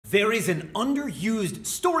There is an underused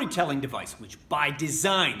storytelling device which, by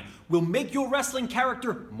design, will make your wrestling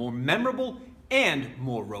character more memorable and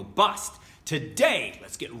more robust. Today,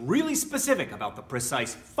 let's get really specific about the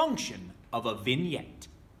precise function of a vignette.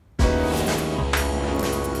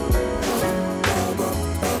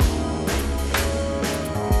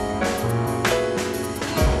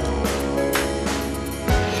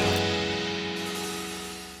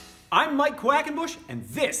 I'm Mike Quackenbush, and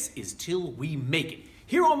this is Till We Make It.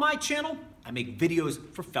 Here on my channel, I make videos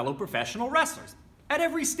for fellow professional wrestlers at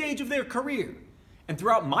every stage of their career. And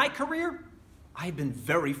throughout my career, I've been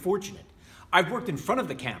very fortunate. I've worked in front of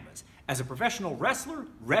the cameras as a professional wrestler,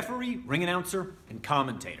 referee, ring announcer, and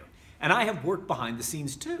commentator. And I have worked behind the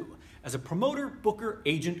scenes too, as a promoter, booker,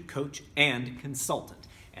 agent, coach, and consultant.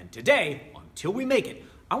 And today, on Till We Make It,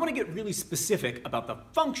 I want to get really specific about the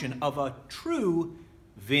function of a true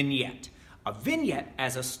vignette. A vignette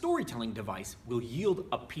as a storytelling device will yield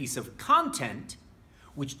a piece of content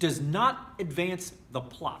which does not advance the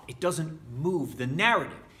plot. It doesn't move the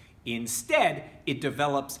narrative. Instead, it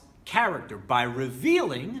develops character by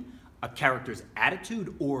revealing a character's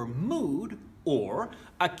attitude or mood, or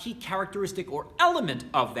a key characteristic or element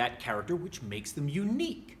of that character which makes them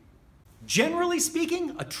unique. Generally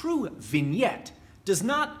speaking, a true vignette does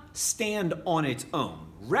not stand on its own.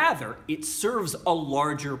 Rather, it serves a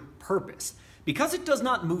larger purpose. Because it does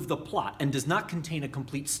not move the plot and does not contain a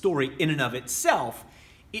complete story in and of itself,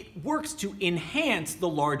 it works to enhance the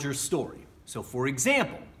larger story. So for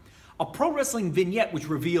example, a pro wrestling vignette which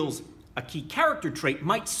reveals a key character trait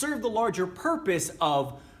might serve the larger purpose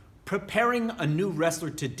of preparing a new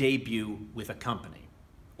wrestler to debut with a company.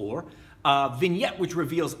 Or a vignette which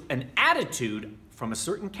reveals an attitude from a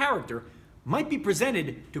certain character might be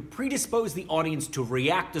presented to predispose the audience to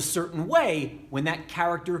react a certain way when that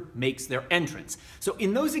character makes their entrance. So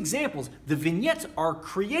in those examples, the vignettes are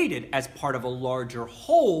created as part of a larger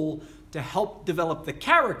whole to help develop the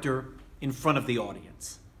character in front of the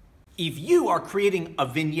audience. If you are creating a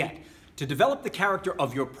vignette to develop the character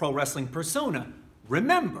of your pro wrestling persona,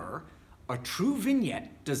 remember, a true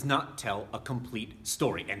vignette does not tell a complete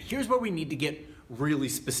story. And here's where we need to get really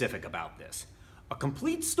specific about this. A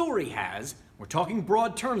complete story has, we're talking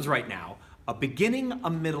broad terms right now, a beginning, a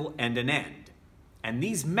middle, and an end. And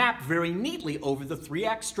these map very neatly over the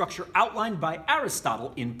three-act structure outlined by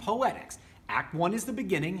Aristotle in Poetics. Act 1 is the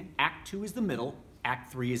beginning, Act 2 is the middle,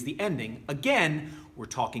 Act 3 is the ending. Again, we're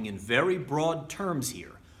talking in very broad terms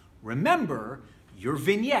here. Remember, your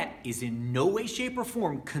vignette is in no way, shape, or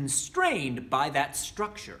form constrained by that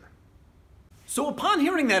structure. So upon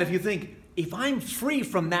hearing that, if you think, if I'm free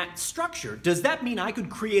from that structure, does that mean I could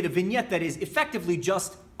create a vignette that is effectively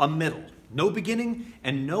just a middle? No beginning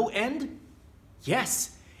and no end?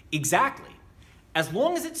 Yes, exactly. As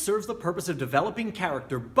long as it serves the purpose of developing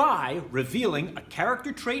character by revealing a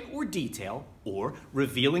character trait or detail, or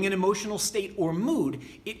revealing an emotional state or mood,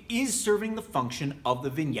 it is serving the function of the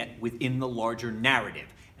vignette within the larger narrative.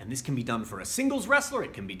 And this can be done for a singles wrestler,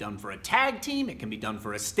 it can be done for a tag team, it can be done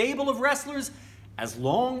for a stable of wrestlers. As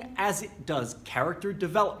long as it does character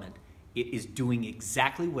development, it is doing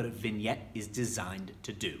exactly what a vignette is designed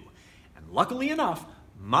to do. And luckily enough,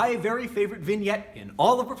 my very favorite vignette in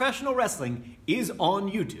all of professional wrestling is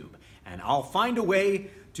on YouTube, and I'll find a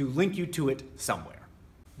way to link you to it somewhere.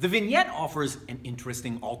 The vignette offers an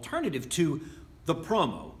interesting alternative to the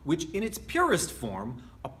promo, which in its purest form,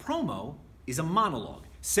 a promo is a monologue.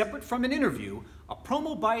 Separate from an interview, a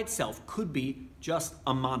promo by itself could be just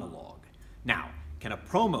a monologue. Now, can a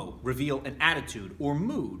promo reveal an attitude or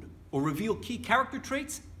mood or reveal key character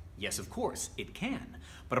traits? Yes, of course, it can.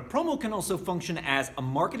 But a promo can also function as a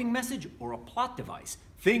marketing message or a plot device,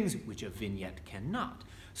 things which a vignette cannot.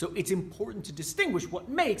 So it's important to distinguish what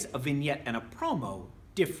makes a vignette and a promo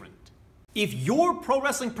different. If your pro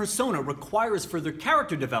wrestling persona requires further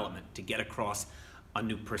character development to get across a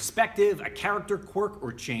new perspective, a character quirk,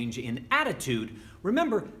 or change in attitude,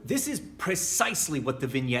 remember, this is precisely what the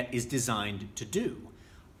vignette is designed to do.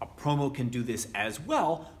 A promo can do this as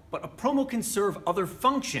well, but a promo can serve other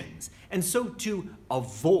functions. And so to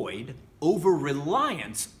avoid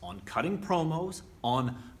over-reliance on cutting promos,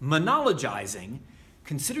 on monologizing,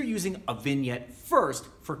 consider using a vignette first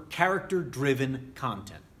for character-driven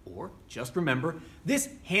content. Or just remember this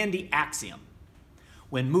handy axiom.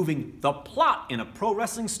 When moving the plot in a pro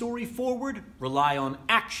wrestling story forward, rely on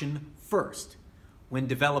action first. When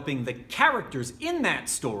developing the characters in that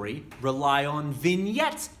story, rely on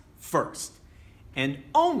vignettes first. And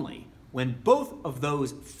only when both of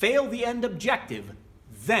those fail the end objective,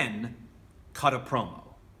 then cut a promo.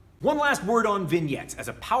 One last word on vignettes as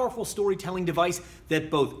a powerful storytelling device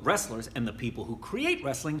that both wrestlers and the people who create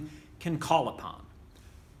wrestling can call upon.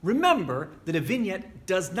 Remember that a vignette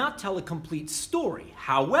does not tell a complete story.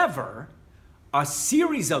 However, a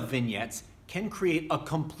series of vignettes can create a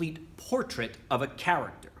complete portrait of a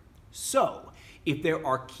character. So, if there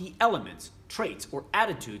are key elements, traits, or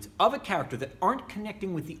attitudes of a character that aren't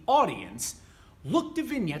connecting with the audience, look to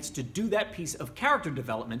vignettes to do that piece of character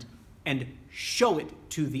development and show it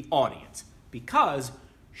to the audience, because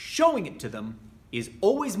showing it to them is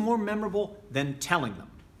always more memorable than telling them.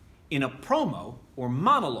 In a promo or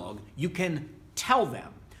monologue, you can tell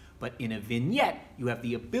them, but in a vignette, you have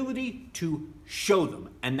the ability to show them,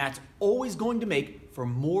 and that's always going to make for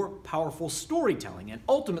more powerful storytelling and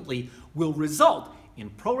ultimately will result in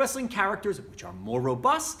pro wrestling characters which are more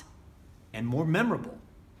robust and more memorable.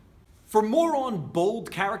 For more on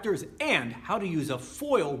bold characters and how to use a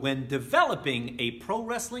foil when developing a pro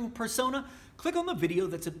wrestling persona, click on the video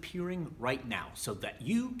that's appearing right now so that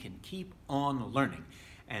you can keep on learning.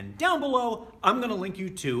 And down below, I'm going to link you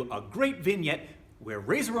to a great vignette where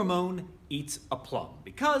Razor Ramon eats a plum,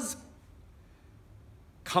 because,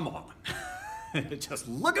 come on, just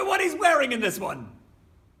look at what he's wearing in this one.